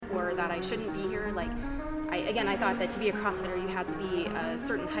that I shouldn't be here. Like, I thought that to be a CrossFitter, you had to be a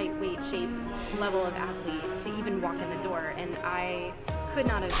certain height, weight, shape, level of athlete to even walk in the door, and I could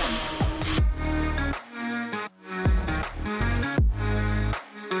not have done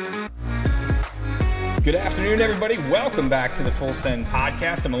that. Good afternoon, everybody. Welcome back to the Full Send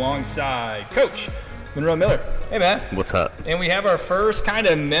Podcast. I'm alongside Coach Monroe Miller. Hey, man. What's up? And we have our first kind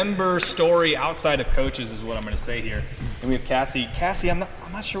of member story outside of coaches is what I'm going to say here. And we have Cassie. Cassie, I'm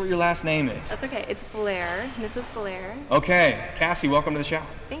not sure what your last name is. That's okay. It's Blair, Mrs. Blair. Okay. Cassie, welcome to the show.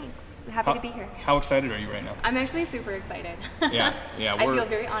 Thanks. Happy to be here. How excited are you right now? I'm actually super excited. Yeah. I feel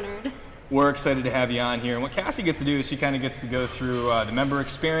very honored. We're excited to have you on here. And what Cassie gets to do is she kind of gets to go through the member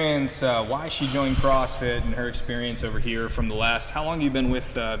experience, why she joined CrossFit, and her experience over here from the last. How long have you been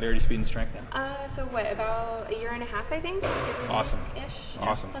with Verity Speed and Strength now? About a year and a half, I think. Awesome. Ish.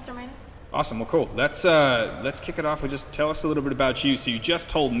 Awesome. Plus or minus. Awesome. Well, cool. Let's kick it off with just tell us a little bit about you. So you just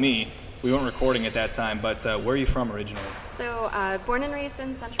told me, we weren't recording at that time, but where are you from originally? So born and raised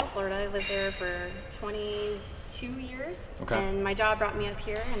in Central Florida. I lived there for 22 years. Okay. And my job brought me up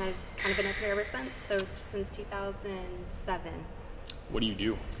here, and I've kind of been up here ever since. So since 2007. What do you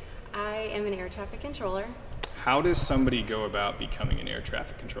do? I am an air traffic controller. How does somebody go about becoming an air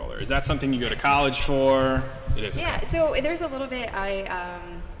traffic controller? Is that something you go to college for? It is. Yeah. So there's a little bit.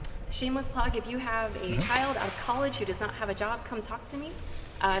 Shameless plug. If you have a child out of college who does not have a job, come talk to me.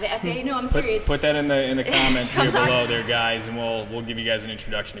 The FAA. No, I'm serious. Put that in the comments here below there, guys, and we'll give you guys an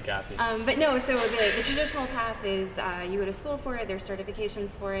introduction to Cassie. But no, so the traditional path is you go to school for it. There's certifications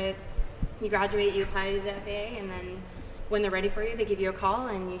for it. You graduate, you apply to the FAA, and then when they're ready for you, they give you a call,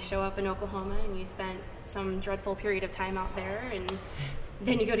 and you show up in Oklahoma, and you spent some dreadful period of time out there, and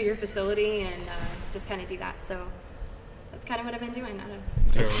then you go to your facility and just kind of do that. So that's kind of what I've been doing.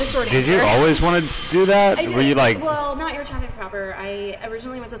 The short answer. Did you always want to do that? I did. Were you like? Well, not air traffic proper. I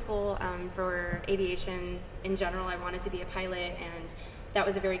originally went to school for aviation in general. I wanted to be a pilot, and that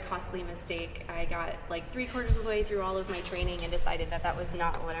was a very costly mistake. I got like 3/4 of the way through all of my training and decided that was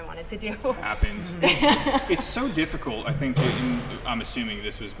not what I wanted to do. Happens. It's so difficult, I think, I'm assuming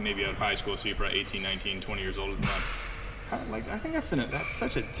this was maybe out of high school, so you're probably 18, 19, 20 years old at the time. I think that's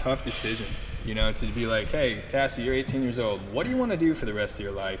such a tough decision, to be like, hey, Cassie, you're 18 years old. What do you want to do for the rest of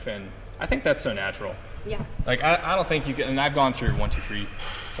your life? And I think that's so natural. Yeah. Like, I don't think you can, and I've gone through 1, 2, 3,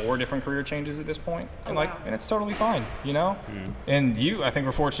 4 different career changes at this point. And wow. And it's totally fine, And I think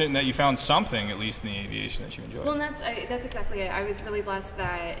we're fortunate in that you found something, at least in the aviation, that you enjoy. Well, and that's exactly it. I was really blessed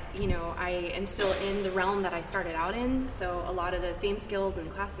that, I am still in the realm that I started out in. So a lot of the same skills and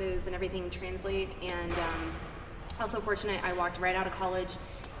classes and everything translate. And also fortunate, I walked right out of college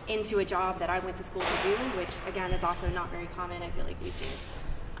into a job that I went to school to do, which again is also not very common, I feel like, these days.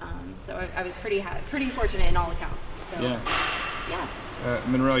 So I was pretty fortunate in all accounts. So, yeah.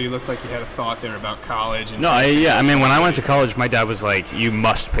 Monroe, you look like you had a thought there about college. And I mean, when I went to college, my dad was like, you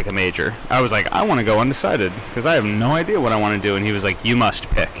must pick a major. I was like, I want to go undecided because I have no idea what I want to do. And he was like, you must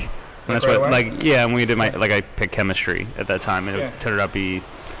pick. And that's what, and we did I picked chemistry at that time, and it turned out to be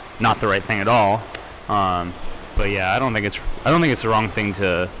not the right thing at all. But yeah, I don't think it's the wrong thing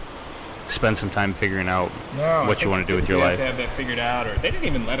to spend some time figuring out what you want to do with your life. You have to have that figured out, or they didn't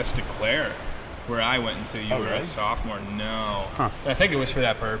even let us declare where I went until you were a sophomore. No. Huh. I think it was for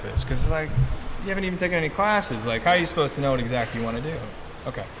that purpose, because you haven't even taken any classes. Like, how are you supposed to know what exactly you want to do?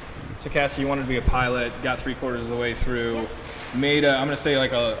 Okay. So Cassie, you wanted to be a pilot, got 3/4 of the way through, made I'm going to say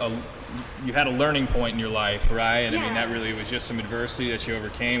you had a learning point in your life, right? And I mean, that really was just some adversity that you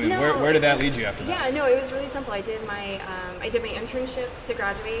overcame. And where did that lead you after that? Yeah, no, it was really simple. I did my internship to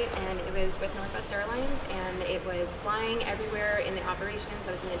graduate, and it was with Northwest Airlines, and it was flying everywhere in the operations.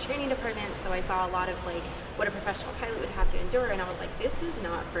 I was in the training department, so I saw a lot of what a professional pilot would have to endure, and I was like, this is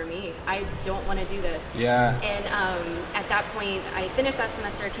not for me. I don't want to do this. Yeah. And at that point, I finished that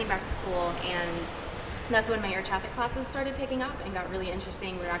semester, came back to school, and that's when my air traffic classes started picking up and got really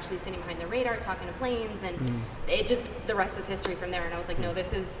interesting. We were actually sitting behind the radar talking to planes, and the rest is history from there. And I was like, no,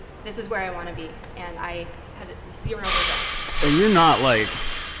 this is where I want to be, and I had 0 regrets. And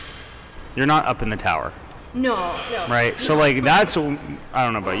you're not up in the tower. No. Right. So that's, I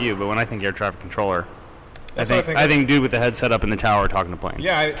don't know about you, but when I think air traffic controller, I think dude with the headset up in the tower talking to planes.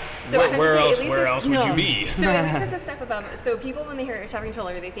 Yeah. Where else would you be? So at least it's a step above. So people, when they hear air traffic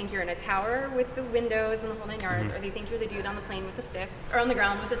controller, they think you're in a tower with the windows and the whole 9 yards, or they think you're the dude on the plane with the sticks, or on the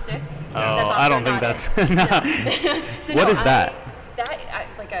ground with the sticks. Oh, I don't think that's. So what is that?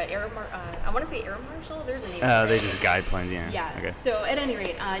 Like a I want to say air marshal. There's a name. They just guide planes. Yeah. Yeah. Okay. So at any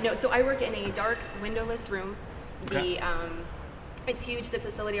rate, no. So I work in a dark, windowless room. Okay. It's huge. The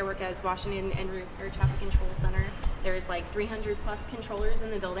facility I work at is Washington Air Traffic Control Center. There's like 300 plus controllers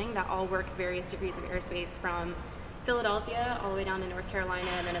in the building that all work various degrees of airspace from Philadelphia all the way down to North Carolina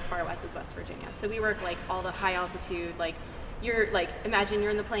and then as far west as West Virginia. So we work like all the high altitude, like you're like, imagine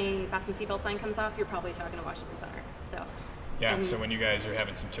you're in the plane, fasten seatbelt sign comes off, you're probably talking to Washington Center. So yeah, so when you guys are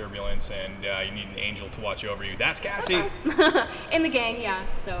having some turbulence and you need an angel to watch over you, that's Cassie. In the gang, yeah.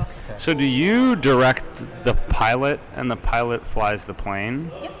 So. Okay. So do you direct the pilot and the pilot flies the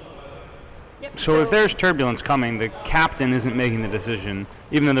plane? Yep. Yep. So if there's turbulence coming, the captain isn't making the decision,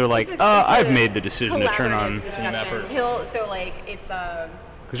 even though they're like, I've made the decision to turn on.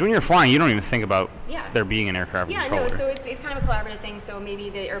 Because when you're flying, you don't even think about there being an aircraft controller. Yeah, no, so it's kind of a collaborative thing. So maybe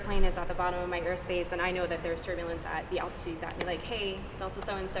the airplane is at the bottom of my airspace, and I know that there's turbulence at the altitudes at me. Like, hey, Delta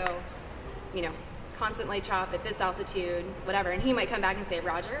so-and-so, constant light chop at this altitude, whatever. And he might come back and say,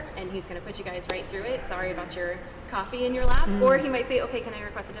 Roger, and he's going to put you guys right through it. Sorry about your coffee in your lap. Or he might say, okay, can I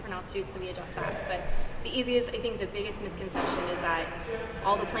request a different altitude? So we adjust that. But the easiest, I think the biggest misconception is that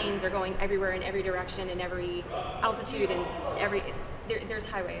all the planes are going everywhere in every direction and every altitude and there's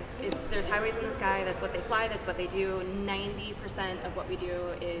highways. There's highways in the sky. That's what they fly. That's what they do. 90% of what we do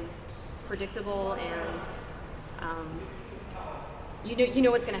is predictable, and you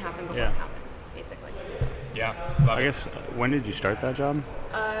know what's going to happen before it happens, basically. So. Yeah. I guess, when did you start that job?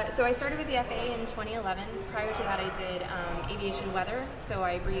 So I started with the FAA in 2011. Prior to that, I did aviation weather. So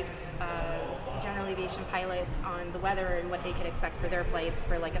I briefed general aviation pilots on the weather and what they could expect for their flights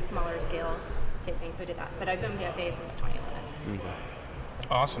for like a smaller scale type thing. So I did that. But I've been with the FAA since 2011. Mm-hmm.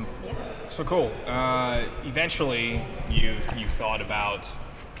 Awesome. Yeah. So cool. Eventually, you thought about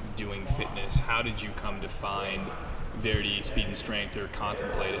doing fitness. How did you come to find Verity Speed and Strength, or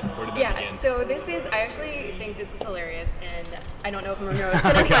contemplate it? Where did that begin? So I actually think this is hilarious, and I don't know if Monroe is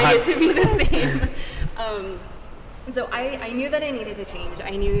going to find it to be the same. So I knew that I needed to change.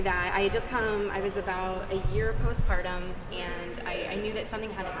 I knew that I had just come, I was about a year postpartum, and I knew that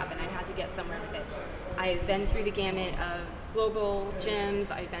something had to happen. I had to get somewhere with it. I've been through the gamut of global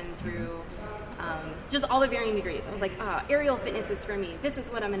gyms. I've been through just all the varying degrees. I was like, aerial fitness is for me. This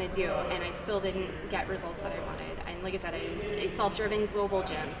is what I'm going to do. And I still didn't get results that I wanted. And like I said, I was a self-driven global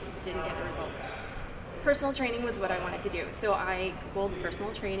gym. Didn't get the results. Personal training was what I wanted to do. So I Googled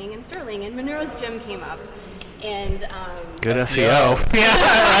personal training in Sterling, and Monroe's gym came up. And good SEO.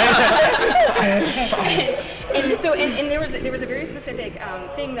 and there was a very specific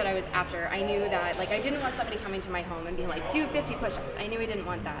thing that I was after. I knew that I didn't want somebody coming to my home and being like, do 50 push-ups. I knew I didn't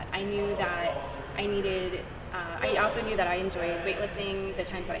want that. I knew that I needed. I also knew that I enjoyed weightlifting. The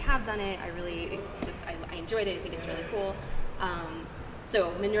times that I have done it, I enjoyed it. I think it's really cool.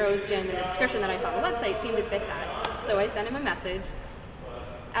 So Monroe's gym and the description that I saw on the website seemed to fit that. So I sent him a message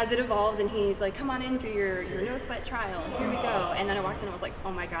as it evolved, and he's like, come on in for your no sweat trial. Here we go. And then I walked in and was like,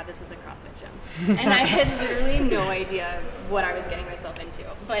 oh my God, this is a CrossFit gym. And I had literally no idea what I was getting myself into.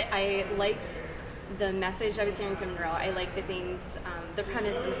 But I liked the message I was hearing from Monroe. I liked the things, the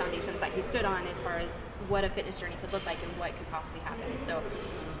premise and the foundations that he stood on as far as what a fitness journey could look like and what could possibly happen. So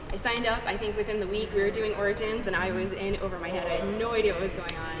I signed up. I think within the week we were doing origins, and I was in over my head. I had no idea what was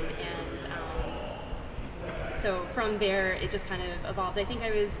going on. And so from there, it just kind of evolved. I think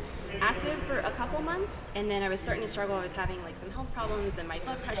I was active for a couple months, and then I was starting to struggle. I was having some health problems, and my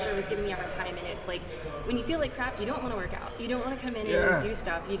blood pressure was giving me a hard time. And it's like, when you feel like crap, you don't want to work out. You don't want to come in and do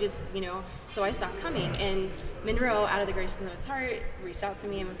stuff. You just, so I stopped coming. And Monroe, out of the gracious of his heart, reached out to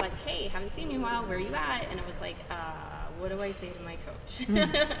me and was like, hey, haven't seen you in a while. Where are you at? And I was like, what do I say to my coach?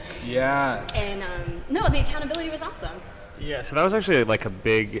 Yeah. And no, the accountability was awesome. Yeah, so that was actually a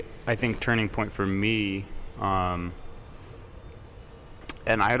big, I think, turning point for me. And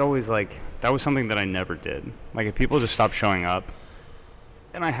I'd always that was something that I never did. If people just stopped showing up,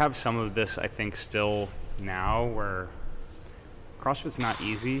 and I have some of this, I think, still now, where CrossFit's not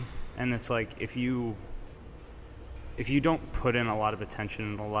easy, and it's if you don't put in a lot of attention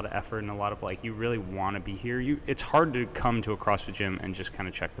and a lot of effort and a lot of you really want to be here, it's hard to come to a CrossFit gym and just kind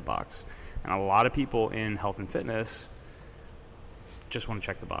of check the box. And a lot of people in health and fitness just want to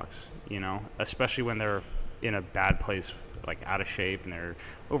check the box, especially when they're in a bad place, out of shape, and they're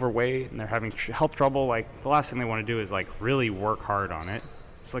overweight and they're having health trouble. The last thing they want to do is really work hard on it.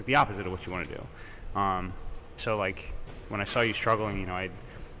 It's the opposite of what you want to do. So when I saw you struggling, I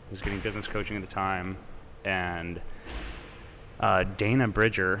was getting business coaching at the time, and Dana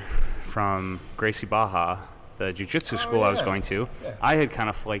Bridger from Gracie Baja, the jiu-jitsu school I was going to, I had kind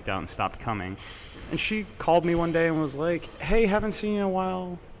of flaked out and stopped coming. And she called me one day and was like, hey, haven't seen you in a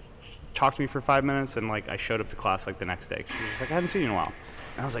while. Talked to me for 5 minutes, and I showed up to class the next day. She was like, I haven't seen you in a while.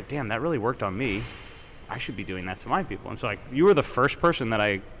 And I was like, damn, that really worked on me. I should be doing that to my people. And so you were the first person that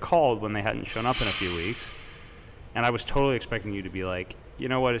I called when they hadn't shown up in a few weeks. And I was totally expecting you to be like, you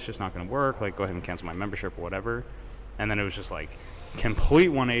know what, it's just not going to work. Like, go ahead and cancel my membership or whatever. And then it was just like complete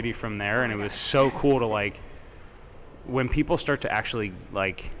 180 from there. And it was so cool to like, when people start to actually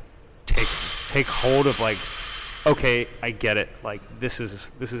like take hold of like, okay, I get it. Like this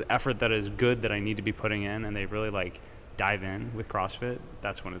is effort that is good that I need to be putting in, and they really like dive in with CrossFit.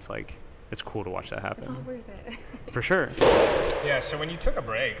 That's when it's like, it's cool to watch that happen. It's all worth it. For sure. Yeah. So when you took a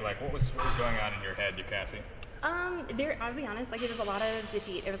break, like what was going on in your head, Cassie? I'll be honest, like it was a lot of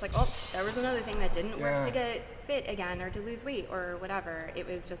defeat. It was like, oh, there was another thing that didn't work to get fit again or to lose weight or whatever. It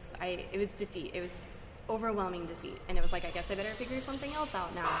was just, it was defeat. It was overwhelming defeat. And it was like, I guess I better figure something else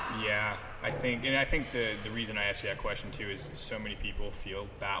out now. Yeah, I think the reason I asked you that question too is so many people feel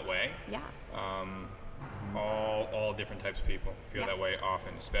that way. Yeah. All different types of people feel that way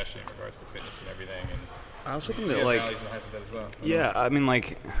often, especially in regards to fitness and everything. And I also think that like, valleys and highs of that as well. Yeah, I mean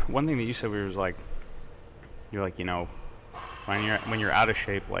like one thing that you said was like, you're like, you know, when you're out of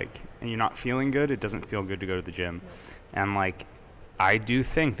shape, like, and you're not feeling good, it doesn't feel good to go to the gym. And like, I do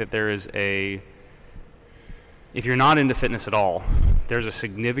think that there is if you're not into fitness at all, there's a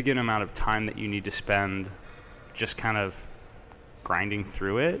significant amount of time that you need to spend just kind of grinding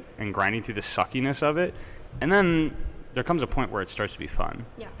through it and grinding through the suckiness of it. And then there comes a point where it starts to be fun.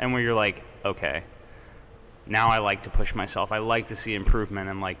 Yeah. And where you're like, okay, now I like to push myself. I like to see improvement,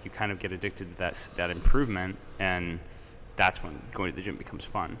 and like you kind of get addicted to that improvement, and that's when going to the gym becomes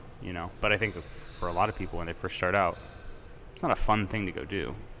fun, you know. But I think for a lot of people when they first start out, it's not a fun thing to go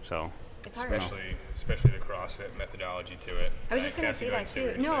do. So it's hard. Especially the CrossFit methodology to it. I was just going to say that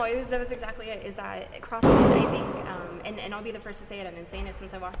too. No, that was exactly it. Is that CrossFit? I think, and I'll be the first to say it. I've been saying it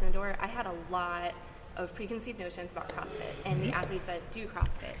since I walked in the door. I had a lot of preconceived notions about CrossFit and the athletes that do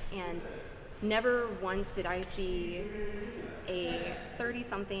CrossFit, and never once did I see a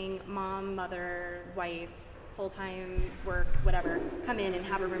 30-something mom, mother, wife, full-time work, whatever, come in and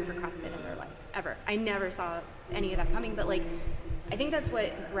have a room for CrossFit in their life, ever. I never saw any of that coming, but like, I think that's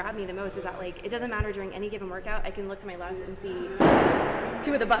what grabbed me the most is that like, it doesn't matter during any given workout, I can look to my left and see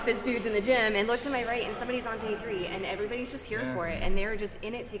two of the buffest dudes in the gym, and look to my right and somebody's on day 3, and everybody's just here for it, and they're just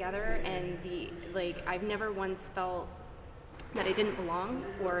in it together, and I've never once felt that I didn't belong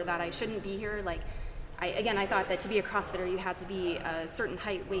or that I shouldn't be here. Like, I thought that to be a CrossFitter, you had to be a certain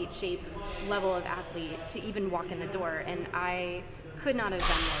height, weight, shape, level of athlete to even walk in the door, and I could not have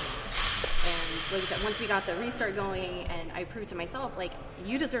done more. And like I said, once we got the restart going and I proved to myself, like,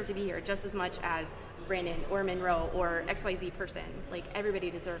 you deserve to be here just as much as Brandon or Monroe or XYZ person. Like, everybody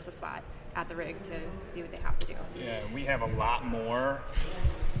deserves a spot at the rig to do what they have to do. Yeah, we have a lot more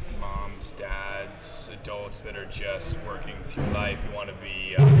moms, dads, adults that are just working through life. We want to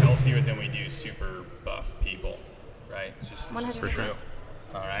be healthier than we do super buff people, right? It's just 100%. For true.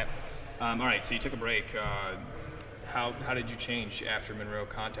 All right, so you took a break. How did you change after Monroe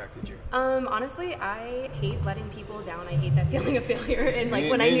contacted you? Honestly, I hate letting people down. I hate that feeling of failure. And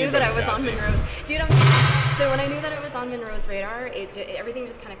like when I knew that I was on Monroe, so when I knew that it was on Monroe's radar, everything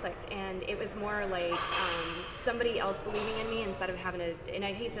just kind of clicked. And it was more like somebody else believing in me instead of having to. And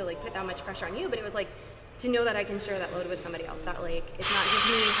I hate to like put that much pressure on you, but it was like to know that I can share that load with somebody else. That like it's not just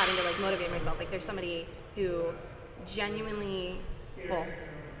me having to like motivate myself. Like there's somebody who genuinely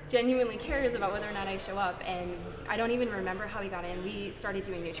cares about whether or not I show up, and I don't even remember how we got in. We started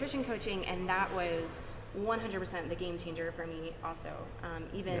doing nutrition coaching, and that was 100% the game changer for me also,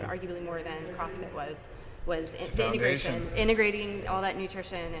 arguably more than CrossFit was the integrating all that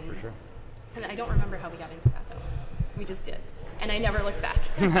nutrition. And, for sure. And I don't remember how we got into that, though. We just did, and I never looked back.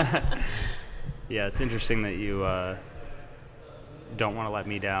 Yeah, it's interesting that you don't want to let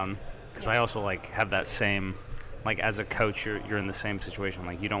me down, because I also like have that same... Like as a coach, you're in the same situation.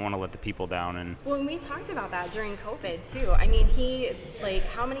 Like you don't want to let the people down. And well, we talked about that during COVID too. I mean,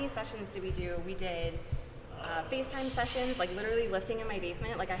 how many sessions did we do? We did FaceTime sessions, like literally lifting in my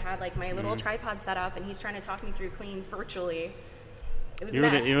basement. Like I had like my little tripod set up, and he's trying to talk me through cleans virtually. It was you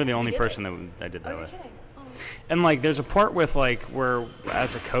were the only person that I did that with. Kidding? Oh. And like, there's a part with like where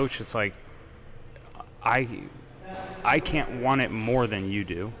as a coach, it's like I can't want it more than you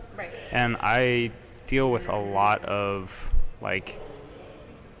do. Right. And I deal with a lot of like,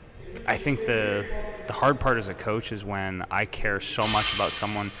 I think the hard part as a coach is when I care so much about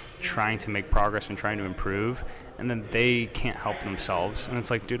someone trying to make progress and trying to improve, and then they can't help themselves, and it's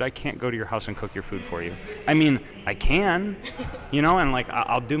like, dude, I can't go to your house and cook your food for you. I mean, I can, you know, and like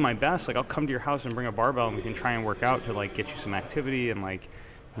I'll do my best. Like I'll come to your house and bring a barbell, and we can try and work out to like get you some activity, and like,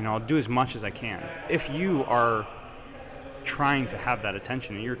 you know, I'll do as much as I can. If you are trying to have that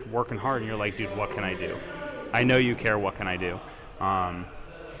attention and you're working hard and you're like, dude, what can I do? I know you care, what can I do?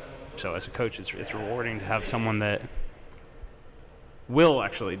 So as a coach, it's rewarding to have someone that will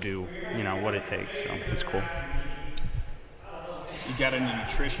actually do, what it takes. So it's cool. You got into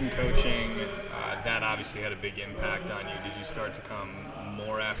nutrition coaching. That obviously had a big impact on you. Did you start to come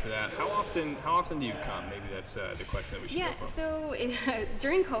more after that? How often do you come? Maybe that's the question that we should go for. So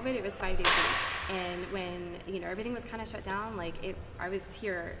during COVID, it was 5 days a week. And when, everything was kind of shut down, I was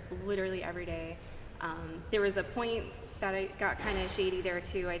here literally every day. There was a point that I got kind of shady there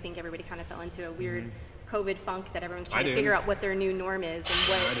too. I think everybody kind of fell into a weird COVID funk that everyone's trying to figure out what their new norm is and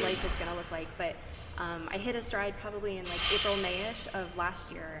what life is going to look like. But I hit a stride probably in April, May-ish of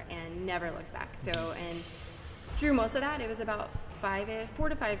last year and never looked back. So, and through most of that, it was about 4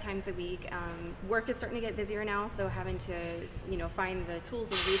 to 5 times a week. Work is starting to get busier now, so having to, find the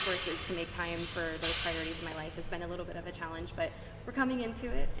tools and resources to make time for those priorities in my life has been a little bit of a challenge, but we're coming into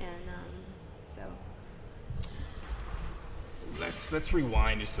it, and so. Let's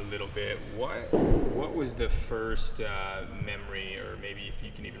rewind just a little bit. What was the first memory, or maybe if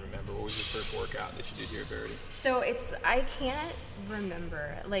you can even remember, what was the first workout that you did here at Verity? So I can't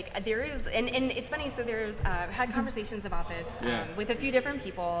remember. There is, and it's funny. So there's had conversations about this with a few different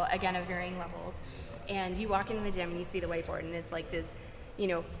people, again of varying levels. And you walk into the gym and you see the whiteboard, and it's like this,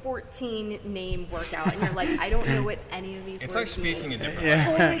 14 name workout, and you're like, I don't know what any of these. It's words like speaking mean. a different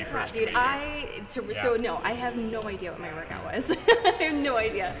language. Holy crap, dude! So no, I have no idea what my workout was. I have no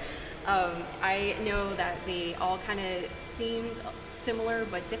idea. I know that they all kind of seemed similar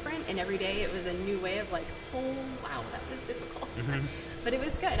but different, and every day it was a new way of oh wow, that was difficult. But it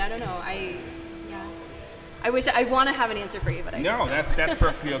was good. I don't know. I want to have an answer for you, but I no, that's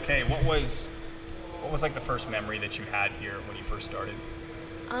perfectly okay. What was the first memory that you had here when you first started?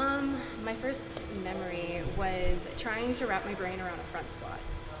 My first memory was trying to wrap my brain around a front squat.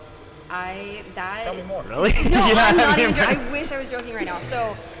 Tell me more. Really? No, I'm not even joking. I wish I was joking right now.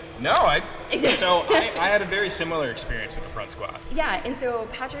 So. No, I had a very similar experience with the front squat. Yeah, and so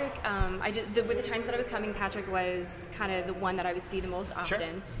Patrick, with the times that I was coming, Patrick was kind of the one that I would see the most often. Sure.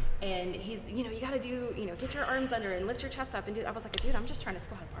 And he's, you got to do, get your arms under and lift your chest up and do. I was like, dude, I'm just trying to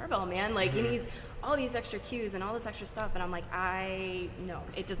squat a barbell, man. And he's all these extra cues and all this extra stuff, and I'm like, no,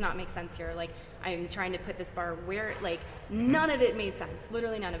 it does not make sense here. I'm trying to put this bar where, none of it made sense,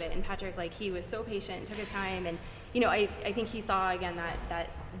 literally none of it. And Patrick, he was so patient and took his time, and I think he saw again that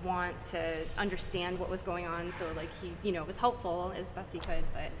want to understand what was going on, so he was helpful as best he could.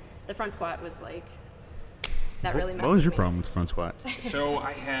 But the front squat was that really messed What was your with me. problem with front squat? So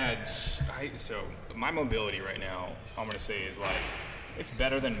so my mobility right now, I'm going to say is it's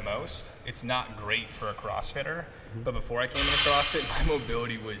better than most. It's not great for a CrossFitter, but before I came into CrossFit, my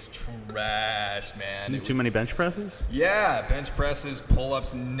mobility was trash, man. Too many bench presses? Yeah, bench presses,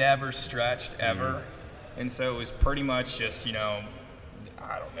 pull-ups, never stretched ever. And so it was pretty much just,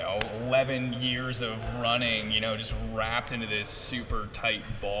 I don't know, 11 years of running, just wrapped into this super tight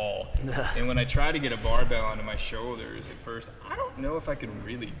ball. And when I tried to get a barbell onto my shoulders at first, I don't know if I could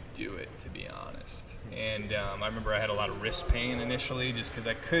really do it, to be honest. And I remember I had a lot of wrist pain initially just because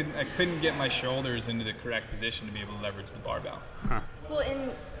I couldn't get my shoulders into the correct position to be able to leverage the barbell. Huh. Well,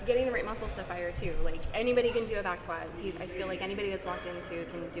 and getting the right muscles to fire too. Anybody can do a back squat. I feel like anybody that's walked into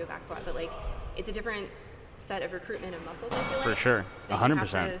can do a back squat, but it's a different set of recruitment of muscles, I feel For sure,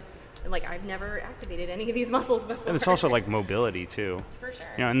 100%. I've never activated any of these muscles before. And it's also mobility too. For sure.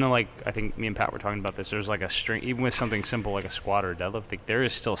 And then I think me and Pat were talking about this. There's a string, even with something simple like a squat or a deadlift. There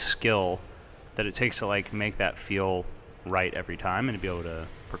is still skill that it takes to make that feel right every time and to be able to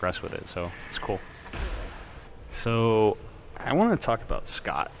progress with it. So it's cool. Absolutely. So I want to talk about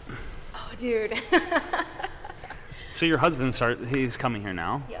Scott. Oh, dude. So your husband he's coming here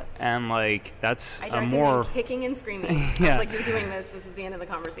now. Yep. And that's I dragged him kicking and screaming. Yeah. I was like, you're doing this is the end of the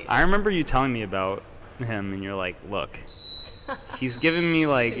conversation. I remember you telling me about him, and you're like, look, he's given me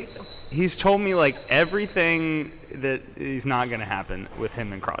he's told me everything that is not going to happen with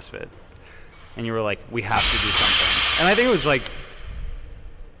him in CrossFit. And you were like, we have to do something. And I think it was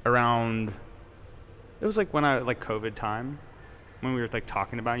around, it was when COVID time, when we were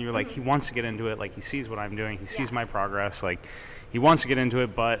talking about it. You were he wants to get into it. He sees what I'm doing. He sees my progress. He wants to get into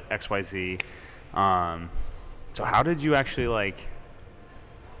it, but XYZ. So how did you actually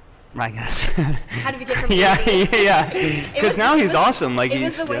I guess. How did we get from Yeah. Because now he's awesome. It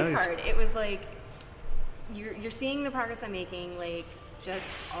was the way part. It was you're seeing the progress I'm making. Just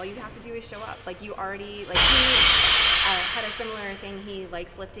all you have to do is show up. You already he had a similar thing. He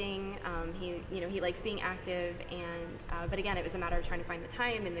likes lifting. He likes being active. And but again, it was a matter of trying to find the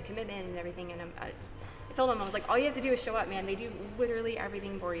time and the commitment and everything. And I told him, I was like, all you have to do is show up, man. They do literally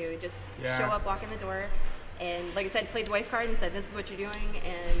everything for you. Just show up, walk in the door. And like I said, played the wife card and said, this is what you're doing.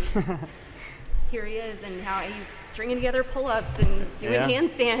 And here he is, and how he's stringing together pull-ups and doing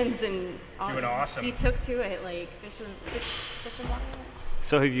handstands and doing awesome. He took to it like fish and water.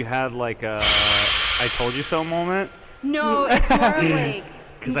 So have you had like a I told you so moment? No, it's more of like...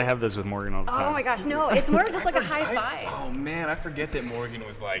 Because I have this with Morgan all the time. Oh my gosh, no, it's more just like a high five. Oh man, I forget that Morgan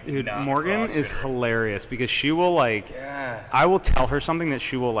was like, dude, Morgan is hilarious because she will like, I will tell her something that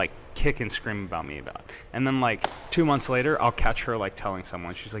she will like kick and scream about me about. And then like 2 months later, I'll catch her like telling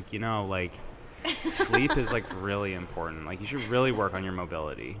someone, she's like, you know, like sleep is like really important. Like you should really work on your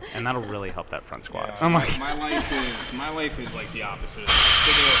mobility, and that'll really help that front squat. Yeah, I'm like, my life is like the opposite.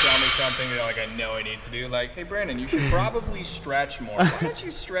 People will tell me something that like I know I need to do. Like, hey Brandon, you should probably stretch more. Why don't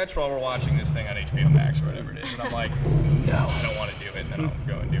you stretch while we're watching this thing on HBO Max or whatever it is? And I'm like, no, I don't want to do it. And then I'll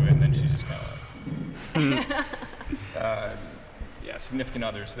go and do it. And then she's just kind of like, yeah, significant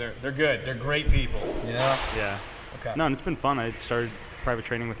others. They're good. They're great people. You know? Yeah. Okay. No, and it's been fun. I started private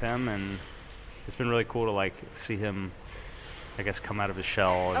training with him, and it's been really cool to like see him, I guess, come out of his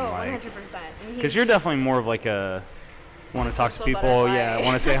shell and like 100%. Because you're definitely more of like a want to talk to people, butterfly.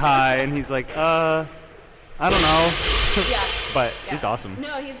 want to say hi, and he's like, I don't know. Yeah. But he's awesome.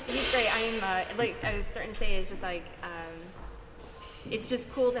 No, he's great. I'm like I was starting to say, it's just like it's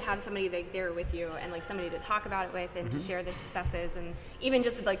just cool to have somebody like there with you and like somebody to talk about it with and to share the successes, and even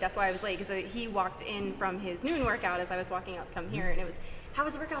just like that's why I was late, because he walked in from his noon workout as I was walking out to come here, and it was, how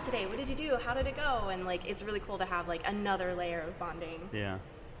was the workout today? What did you do? How did it go? And like it's really cool to have like another layer of bonding. Yeah.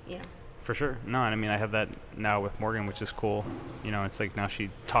 Yeah. For sure. No, and I mean I have that now with Morgan, which is cool. You know, it's like now she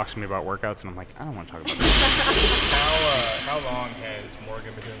talks to me about workouts, and I'm like, I don't want to talk about that. How long has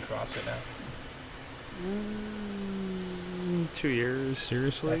Morgan been doing CrossFit now? 2 years,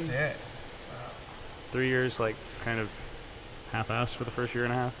 seriously. That's it. 3 years, like kind of half-assed for the first year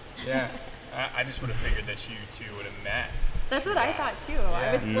and a half. Yeah. I just would have figured that you two would have met. That's what I thought too.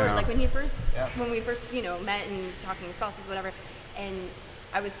 I was floored. No. Like when we first, met and talking to spouses, whatever, and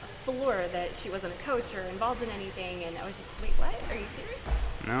I was floored that she wasn't a coach or involved in anything, and I was just, wait, what? Are you serious?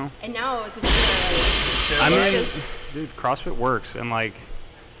 No. And now to see her, like, I mean, just, dude, CrossFit works, and like,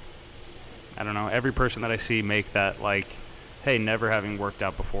 I don't know, every person that I see make that like, hey, never having worked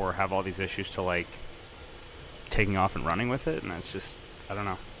out before, have all these issues to like taking off and running with it, and it's just, I don't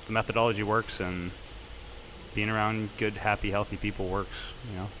know, the methodology works, and being around good, happy, healthy people works,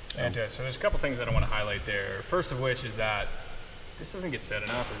 you know. And so there's a couple things that I want to highlight there. First of which is that this doesn't get said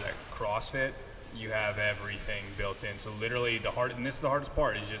enough, is that CrossFit, you have everything built in. So literally and this is the hardest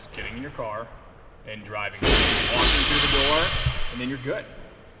part, is just getting in your car and driving, walking through the door, and then you're good.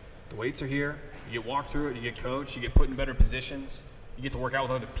 The weights are here. You get walked through it, you get coached, you get put in better positions, you get to work out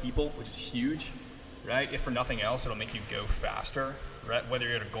with other people, which is huge, right? If for nothing else, it'll make you go faster, right? Whether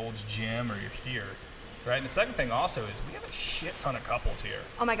you're at a Gold's Gym or you're here, right? And the second thing also is we have a shit ton of couples here.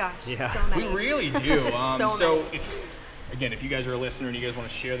 oh my gosh, Yeah. so many. We really do. So many. If you guys are a listener and you guys want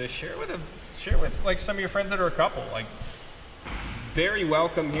to share this, share with like some of your friends that are a couple. Like, very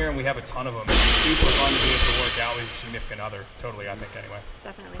welcome here, and we have a ton of them. It's super fun to be able to work out with your significant other. Totally, I think, anyway.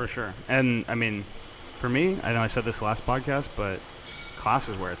 Definitely. For sure. And I mean, for me, I know I said this last podcast, but class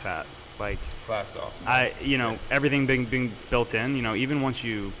is where it's at. Like, Class is awesome. Everything being built in, you know, even once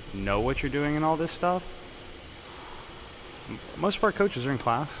you know what you're doing and all this stuff, most of our coaches are in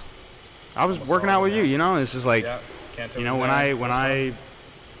class. I was working out with you, you know, it's just like, you know, when I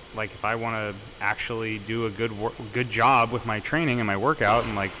like, if I want to actually do a good job with my training and my workout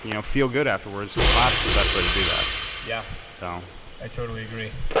and like, you know, feel good afterwards, class is the best way to do that. Yeah. So I totally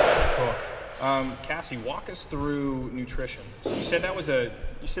agree. Cool. Cassie, walk us through nutrition. You said that was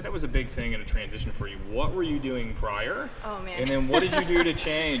a big thing in a transition for you. What were you doing prior? Oh man. And then what did you do to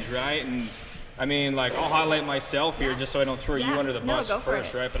change, right? And I mean, like, I'll highlight myself here just so I don't throw you under the bus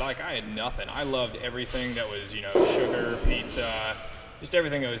first, right? But like, I had nothing. I loved everything that was, you know, sugar, pizza, just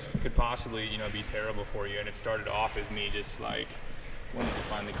everything that could possibly, you know, be terrible for you. And it started off as me just like, when did it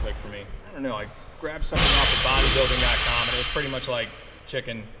finally click for me? I don't know. I grabbed something off of bodybuilding.com, and it was pretty much like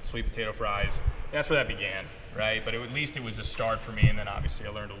chicken, sweet potato fries. That's where that began, right? But at least it was a start for me, and then obviously I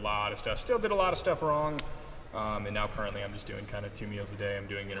learned a lot of stuff. Still did a lot of stuff wrong, and now currently I'm just doing kind of 2 meals a day. I'm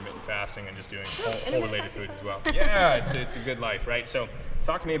doing intermittent fasting and just doing whole related foods as well. Yeah, it's a good life, right? So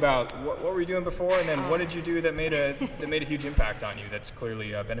talk to me about what were you doing before, and then what did you do that made a huge impact on you that's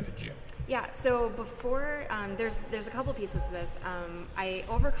clearly benefited you? Yeah, so before, there's a couple pieces to this. I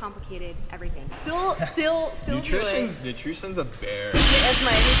overcomplicated everything. Still do it. Nutrition's a bear. As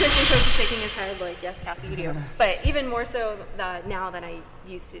my nutrition coach is shaking his head like, yes, Cassie, you do. But even more so now than I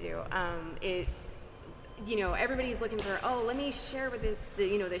used to do. everybody's looking for, let me share with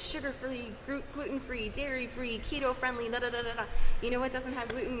the sugar-free, gluten-free, dairy-free, keto-friendly, da-da-da-da-da. You know what doesn't have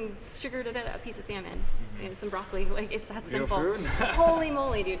gluten, sugar, da-da-da? A piece of salmon, some brockly. Like, it's that Real simple. food? Holy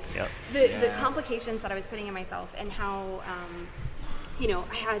moly, dude. Yep. The complications that I was putting in myself, and how,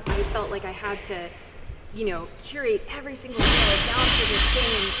 I felt like I had to, curate every single meal down to this thing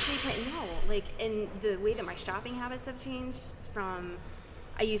and pre-plan. No, and the way that my shopping habits have changed from,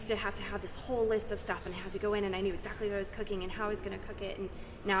 I used to have this whole list of stuff, and I had to go in and I knew exactly what I was cooking and how I was going to cook it. And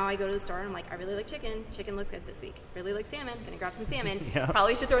now I go to the store and I'm like, I really like chicken. Chicken looks good this week. Really like salmon. Going to grab some salmon. Yeah.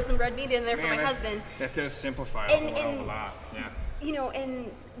 Probably should throw some red meat in there for my husband. That does simplify a lot. Yeah.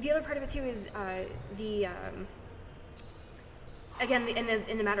 And the other part of it too is again,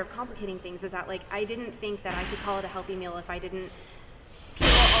 in the matter of complicating things, is that I didn't think that I could call it a healthy meal if I didn't peel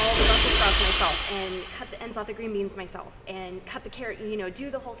all the Brussels sprouts myself and cut the ends off the green beans myself and cut the carrot,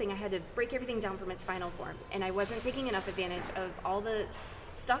 do the whole thing. I had to break everything down from its final form, and I wasn't taking enough advantage of all the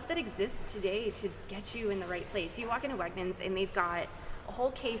stuff that exists today to get you in the right place. You walk into Wegmans and they've got a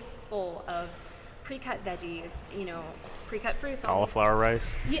whole case full of pre-cut veggies, pre-cut fruits. Cauliflower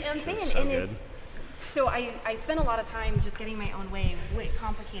rice. Yeah, I'm saying, so and good. So I spent a lot of time just getting my own way,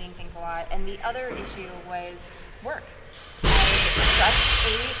 complicating things a lot. And the other issue was work.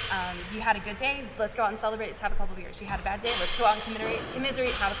 You had a good day, let's go out and celebrate, let's have a couple beers. You had a bad day, let's go out and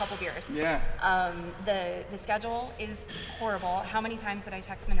commiserate, have a couple beers. Yeah. The schedule is horrible. How many times did I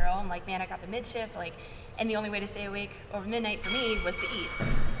text Monroe? I'm like, man, I got the mid shift, and the only way to stay awake over midnight for me was to eat.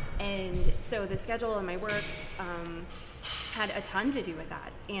 And so the schedule and my work had a ton to do with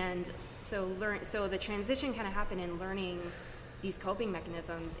that. And so the transition kind of happened in learning these coping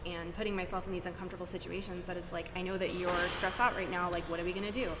mechanisms and putting myself in these uncomfortable situations that it's I know that you're stressed out right now, what are we going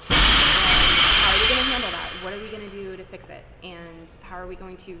to do? And how are we going to handle that? What are we going to do to fix it? And how are we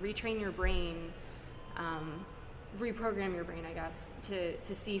going to retrain your brain, reprogram your brain, I guess, to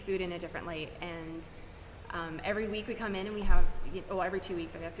see food in a different light? And every week we come in and we have, every 2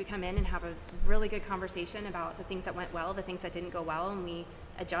 weeks, I guess, we come in and have a really good conversation about the things that went well, the things that didn't go well, and we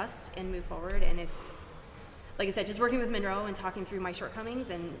adjust and move forward. And it's, like I said, just working with Monroe and talking through my shortcomings.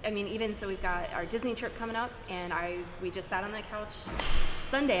 And even so, we've got our Disney trip coming up, and we just sat on the couch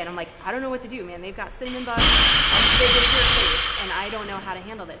Sunday, and I'm like, I don't know what to do, man. They've got cinnamon buns and big into your face, and I don't know how to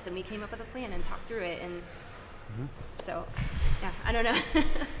handle this. And we came up with a plan and talked through it. And so, yeah, I don't know.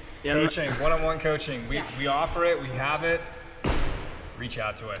 Coaching, one-on-one coaching. We offer it. We have it. Reach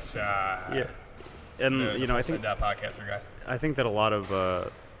out to us. Yeah, and I think that podcast, guys. I think that a lot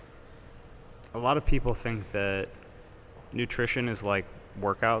of people think that nutrition is like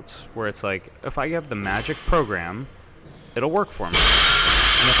workouts, where it's if I have the magic program, it'll work for me.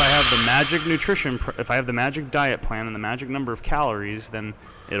 And if I have the magic nutrition, if I have the magic diet plan and the magic number of calories, then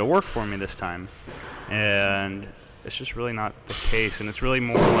it'll work for me this time. And it's just really not the case. And it's really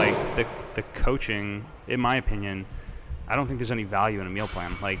more like the coaching, in my opinion. I don't think there's any value in a meal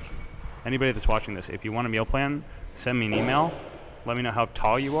plan. Anybody that's watching this, if you want a meal plan, send me an email. Let me know how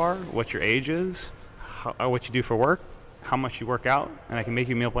tall you are, what your age is, what you do for work, how much you work out, and I can make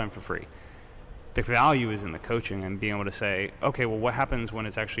you a meal plan for free. The value is in the coaching and being able to say, okay, well, what happens when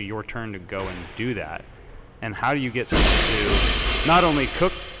it's actually your turn to go and do that? And how do you get someone to not only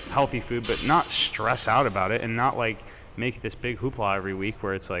cook healthy food, but not stress out about it and not make this big hoopla every week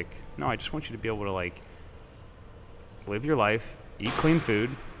where it's no, I just want you to be able to live your life, eat clean food,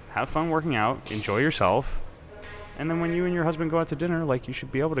 have fun working out, enjoy yourself. And then when you and your husband go out to dinner, you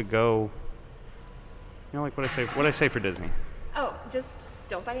should be able to go, what I say for Disney. Oh, just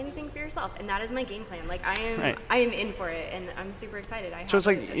don't buy anything for yourself, and that is my game plan. I am in for it, and I'm super excited. I have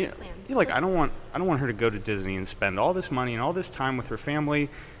a good plan. I don't want her to go to Disney and spend all this money and all this time with her family,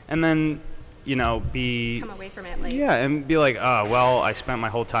 and then be come away from it and be oh well, I spent my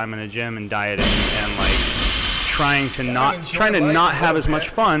whole time in a gym and dieting and trying to not have as much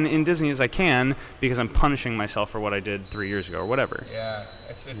fun in Disney as I can because I'm punishing myself for what I did 3 years ago or whatever. Yeah,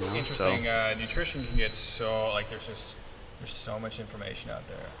 it's interesting. Nutrition can get so there's so much information out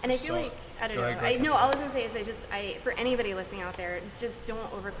there. And I feel I don't know. All I was gonna say is for anybody listening out there, just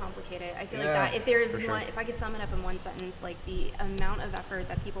don't overcomplicate it. I feel that if there's one, if I could sum it up in one sentence, the amount of effort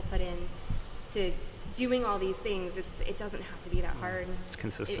that people put in to doing all these things, it doesn't have to be that hard. It's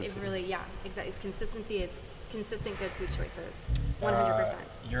consistency. It really, exactly. It's consistency. It's consistent good food choices. 100%.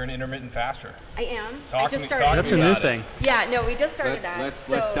 You're an intermittent faster. I am. I just started. That's a new thing. Yeah, no, we just started that.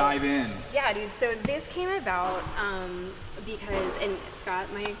 Let's dive in. Yeah, dude. So this came about because, and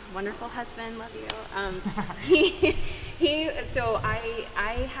Scott, my wonderful husband, love you. So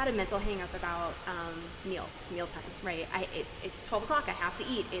I had a mental hang up about mealtime, right? It's 12 o'clock. I have to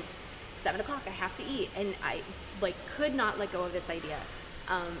eat. It's 7 o'clock, I have to eat. And I like could not let go of this idea.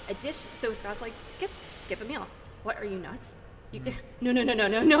 So Scott's like, skip a meal. What, are you nuts?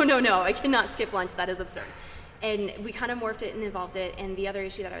 No, I cannot skip lunch. That is absurd. And we kind of morphed it and evolved it. And the other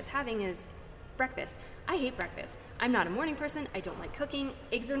issue that I was having is breakfast. I hate breakfast. I'm not a morning person. I don't like cooking.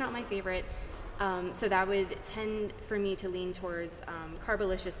 Eggs are not my favorite. So that would tend for me to lean towards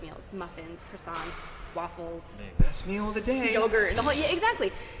carbolicious meals, muffins, croissants, waffles. Best meal of the day. Yogurt. Yeah,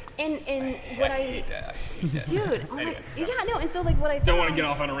 exactly. And what I dude, oh my, yeah, no. And so like what I found, don't want to get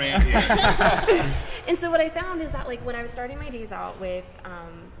off on a rant here. And so what I found is that like when I was starting my days out with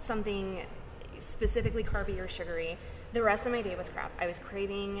something specifically carby or sugary, the rest of my day was crap. I was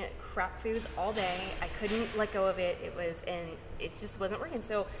craving crap foods all day. I couldn't let go of it. It just wasn't working.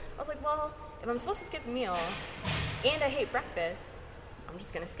 So I was like, well, if I'm supposed to skip a meal and I hate breakfast, I'm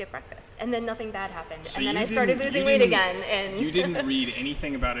just going to skip breakfast. And then nothing bad happened. So and then I started losing weight again. And you didn't read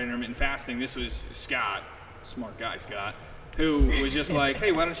anything about intermittent fasting. This was Scott, smart guy Scott, who was just like,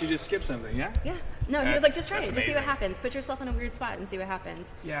 hey, why don't you just skip something, yeah? Yeah. No, he was like, just try it. Just see what happens. Put yourself in a weird spot and see what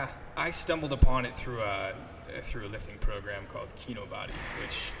happens. Yeah. I stumbled upon it through a lifting program called Kino Body,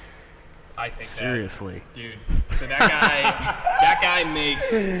 which I think seriously, dude. So that guy makes.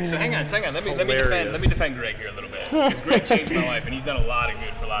 So hang on. Let me defend Greg here a little bit, because Greg changed my life, and he's done a lot of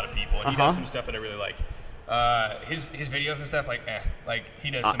good for a lot of people, and he does some stuff that I really like. His videos and stuff, like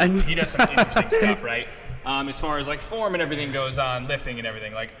he does some interesting stuff, right? As far as like form and everything goes on, lifting and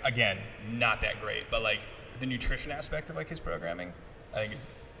everything, like again, not that great, but like the nutrition aspect of like his programming, I think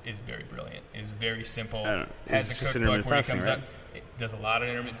is very brilliant. Is very simple. Has a cookbook where he comes up. It does a lot of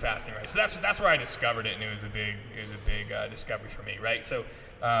intermittent fasting, right? So that's where I discovered it, and it was a big discovery for me, right? So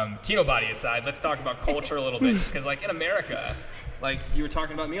Kino Body aside, let's talk about culture a little bit, just because like in America, like you were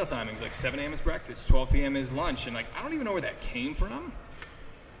talking about meal timings, like 7 a.m. is breakfast, 12 p.m. is lunch, and like I don't even know where that came from.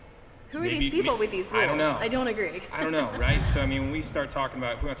 Who are these people with these rules? I don't know. I don't agree. I don't know, right? So I mean, when we start talking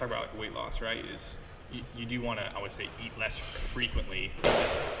about, if we want to talk about like weight loss, right? Is you do want to, I would say, eat less frequently.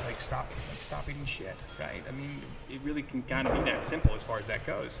 Just like stop eating shit, right? I mean, it really can kind of be that simple as far as that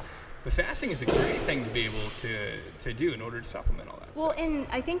goes. But fasting is a great thing to be able to do in order to supplement all that stuff. And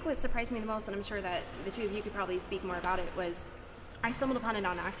I think what surprised me the most, and I'm sure that the two of you could probably speak more about it, was I stumbled upon it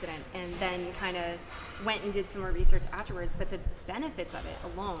on accident and then kind of went and did some more research afterwards. But the benefits of it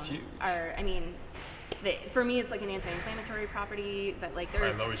alone are, I mean, for me, it's like an anti-inflammatory property, but like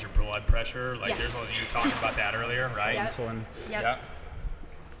there's... It lowers your blood pressure. Like there's all, you were talking about that earlier, right? Yep. Insulin. Yep.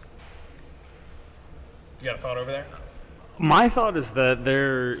 You got a thought over there? My thought is that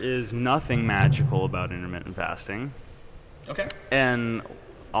there is nothing magical about intermittent fasting. Okay. And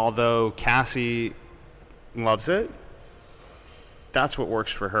although Cassie loves it, that's what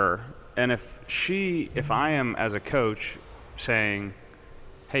works for her. And if I am as a coach saying,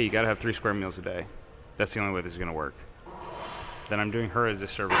 hey, you got to have 3 square meals a day, that's the only way this is going to work, then I'm doing her a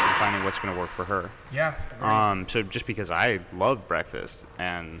disservice and finding what's going to work for her. Yeah. So just because I love breakfast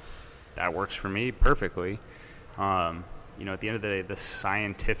and that works for me perfectly, at the end of the day, the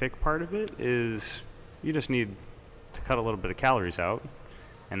scientific part of it is you just need to cut a little bit of calories out,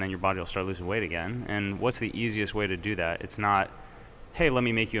 and then your body will start losing weight again. And what's the easiest way to do that? It's not, hey, let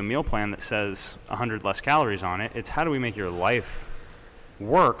me make you a meal plan that says 100 less calories on it. It's how do we make your life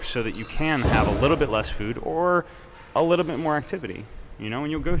work so that you can have a little bit less food or a little bit more activity,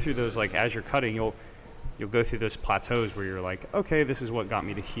 and you'll go through those, like as you're cutting, you'll go through those plateaus where you're like, okay, this is what got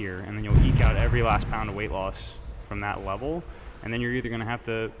me to here, and then you'll eke out every last pound of weight loss from that level, and then you're either going to have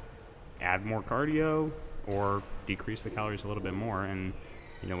to add more cardio or decrease the calories a little bit more, and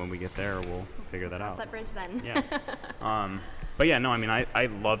when we get there, we'll figure that out. Cross that bridge then. Yeah. But yeah, no, I mean, I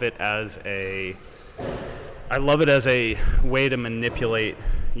love it as a way to manipulate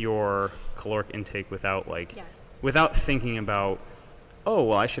your caloric intake without without thinking about, oh,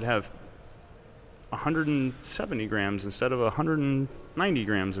 well, I should have 170 grams instead of 190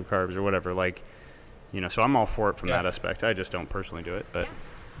 grams of carbs or whatever. So I'm all for it from that aspect. I just don't personally do it, but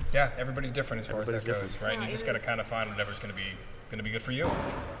yeah, everybody's different as far as that goes, right? No, you just got to kind of find whatever's going to be good for you.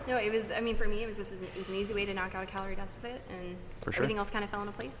 No, it was. I mean, for me, it was just an easy way to knock out a calorie deficit, and everything else kind of fell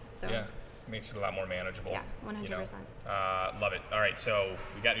into place. So yeah, makes it a lot more manageable. Yeah, 100%. Love it. All right, so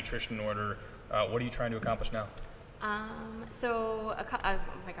we got nutrition in order. What are you trying to accomplish now? Oh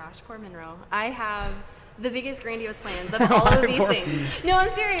my gosh, poor Monroe. I have the biggest grandiose plans of all of these things. No, I'm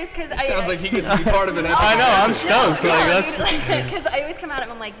serious, because sounds like he gets to be part of it. I know, I'm stoked. Because I always come at it,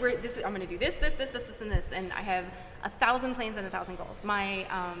 I'm like, I'm going to do this, and this, and I have 1,000 plans and 1,000 goals.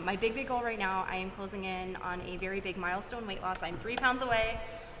 My big goal right now, I am closing in on a very big milestone weight loss. I'm 3 pounds away.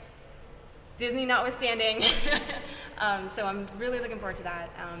 Disney notwithstanding. So I'm really looking forward to that.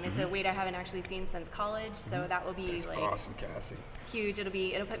 It's a weight I haven't actually seen since college, so that will be That's awesome, Cassie. huge. It'll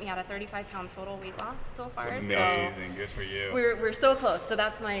put me at a 35-pound total weight loss so far. It's amazing. Good for you. We're so close. So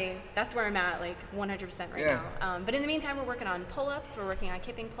that's where I'm at, like 100% right now. But in the meantime, we're working on pull-ups. We're working on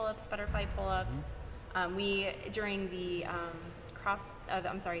kipping pull-ups, butterfly pull-ups. During the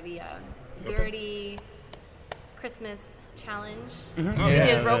Verity Christmas challenge, we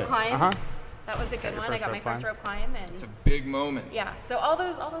did rope climbs. That was a good one. I got my first rope climb, and it's a big moment. Yeah. So all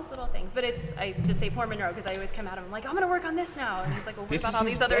those little things. But I just say poor Monroe because I always come at him like, I'm gonna work on this now, and he's like, well, what about all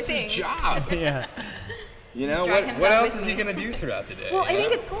these other things? His job. Yeah. You know what else is he gonna do throughout the day? Well, I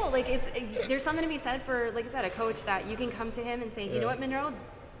think it's cool. Like there's something to be said for, like I said, a coach that you can come to him and say, you know what, Monroe,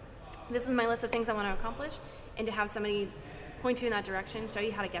 this is my list of things I want to accomplish, and to have somebody point you in that direction, show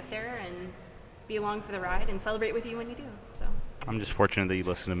you how to get there, and be along for the ride and celebrate with you when you do. So I'm just fortunate that you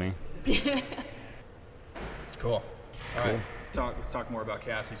listen to me. Cool. All right, let's talk more about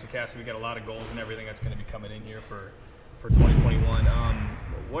Cassie. So Cassie, we got a lot of goals and everything that's going to be coming in here for 2021.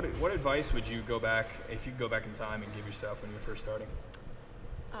 What advice would you go back if you could go back in time and give yourself when you were first starting?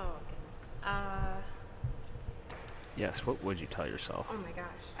 Oh goodness. Yes. What would you tell yourself? Oh my gosh,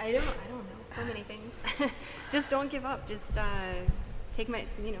 I don't know. So many things. Just don't give up. Just take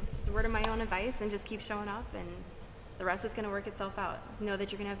just a word of my own advice and just keep showing up, and the rest is going to work itself out. Know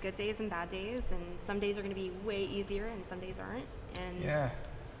that you're going to have good days and bad days, and some days are going to be way easier and some days aren't. And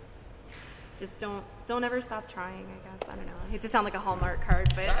just don't ever stop trying, I guess. I don't know. I hate to sound like a Hallmark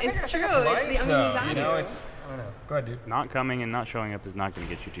card, but it's true. Life, you got I don't know. Go ahead, dude. Not coming and not showing up is not going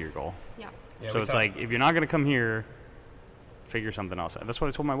to get you to your goal. Yeah. So it's like, if you're not going to come here, figure something else out. That's what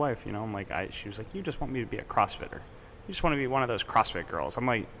I told my wife. I'm like, she was like, you just want me to be a CrossFitter. You just want to be one of those CrossFit girls. I'm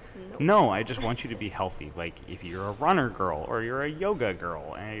like, no, I just want you to be healthy. Like, if you're a runner girl, or you're a yoga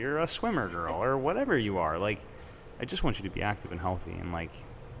girl, and you're a swimmer girl, or whatever you are, like, I just want you to be active and healthy. And like,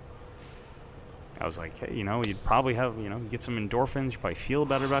 I was like, hey, you'd probably have, get some endorphins. You probably feel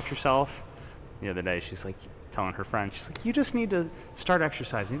better about yourself. The other day, she's like telling her friend, she's like, you just need to start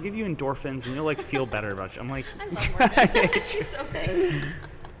exercising. It'll give you endorphins, and you'll like feel better about you. I'm like, I love Morgan. She's so great.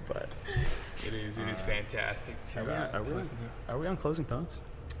 But it is fantastic to listen to. Are we on closing thoughts?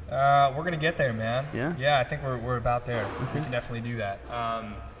 We're gonna get there, man. Yeah. Yeah, I think we're about there. We can definitely do that.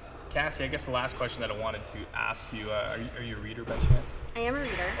 Cassie, I guess the last question that I wanted to ask you: are you a reader by chance? I am a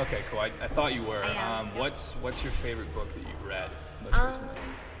reader. Okay, cool. I thought you were. I am, yep. What's your favorite book that you've read most recently?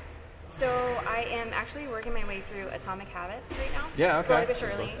 So I am actually working my way through Atomic Habits right now. Yeah, okay. Slowly but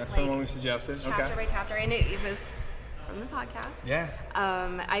surely. That's the one we suggested. Chapter by chapter, and it was from the podcast. Yeah.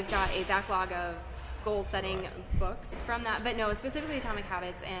 I've got a backlog of goal-setting books from that, but no, specifically Atomic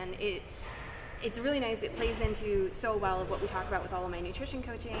Habits, and it's really nice. It plays into so well of what we talk about with all of my nutrition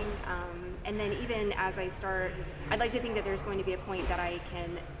coaching, and then even as I start, I'd like to think that there's going to be a point that I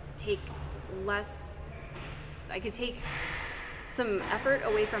can take some effort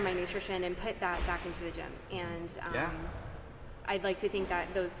away from my nutrition and put that back into the gym. And I'd like to think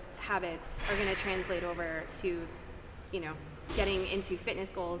that those habits are going to translate over to, getting into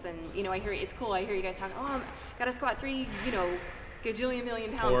fitness goals. And, I hear it's cool. I hear you guys talking, I got to squat 3, gajillion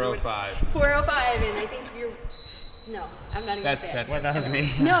million pounds. 405. 405. And I think no, I'm not even that was me.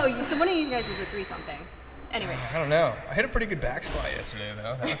 No, so one of you guys is a 3 something. Anyways. I don't know. I hit a pretty good back squat yesterday,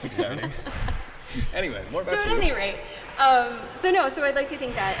 though. That was exciting. Anyway, more about you. So at any rate, so I'd like to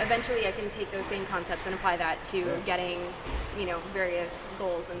think that eventually I can take those same concepts and apply that to getting, various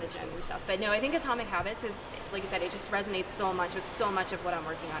goals in the gym and stuff. But no, I think Atomic Habits is, like I said, it just resonates so much with so much of what I'm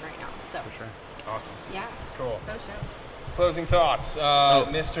working on right now. So For sure. Awesome. Yeah. Cool. Go show. Closing thoughts.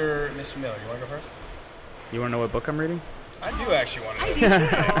 Mr. Miller, you want to go first? You want to know what book I'm reading? I do actually want to know. I do too.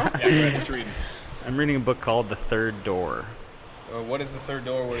 Yeah, go ahead. What you reading? I'm reading a book called The Third Door. What is The Third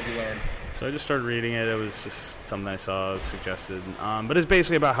Door? What have you learned? So I just started reading it. It was just something I saw suggested. But it's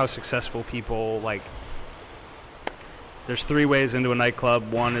basically about how successful people, there's 3 ways into a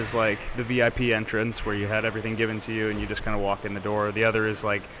nightclub. One is like the VIP entrance where you had everything given to you and you just kind of walk in the door. The other is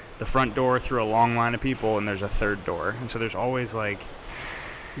like the front door through a long line of people, and there's a third door. And so there's always it's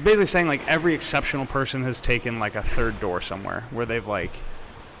basically saying every exceptional person has taken a third door somewhere where they've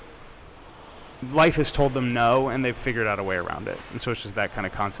life has told them no, and they've figured out a way around it. And so it's just that kind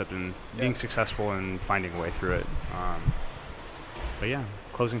of concept and being successful and finding a way through it. But yeah,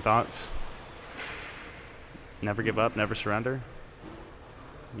 closing thoughts. Never give up, never surrender.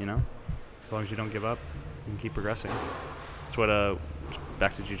 As long as you don't give up, you can keep progressing. That's what,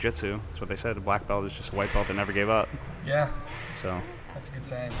 back to jiu-jitsu, that's what they said. A black belt is just a white belt that never gave up. Yeah. So. That's a good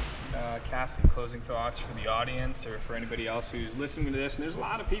saying. Cassie, closing thoughts for the audience or for anybody else who's listening to this. And there's a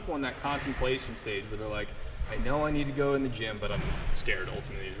lot of people in that contemplation stage where they're like, I know I need to go in the gym, but I'm scared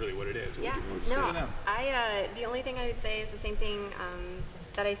ultimately is really what it is. What would you say to them? The only thing I would say is the same thing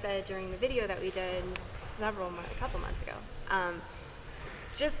that I said during the video that we did a couple months ago.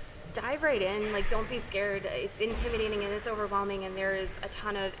 Just dive right in. Like, don't be scared. It's intimidating and it's overwhelming, and there's a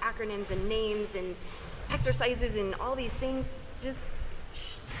ton of acronyms and names and exercises and all these things. Just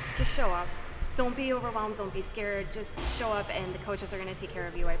show up. Don't be overwhelmed. Don't be scared. Just show up, and the coaches are going to take care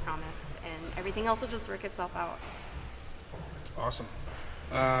of you, I promise. And everything else will just work itself out. Awesome.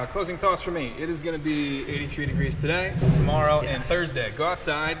 Closing thoughts for me. It is going to be 83 degrees today, tomorrow, and Thursday. Go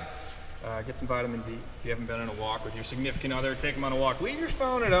outside. Get some vitamin D. If you haven't been on a walk with your significant other, take them on a walk. Leave your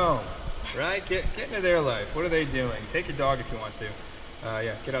phone at home, right? Get into their life. What are they doing? Take your dog if you want to.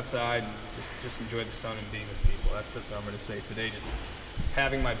 Get outside and just enjoy the sun and being with people. That's what I'm going to say today. Just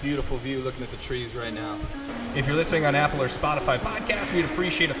having my beautiful view, looking at the trees right now. If you're listening on Apple or Spotify podcast, we'd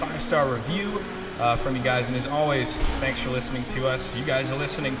appreciate a 5-star review from you guys. And as always, thanks for listening to us. You guys are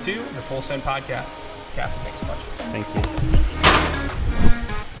listening to the Full Send Podcast. Cassie, thanks so much. Thank you.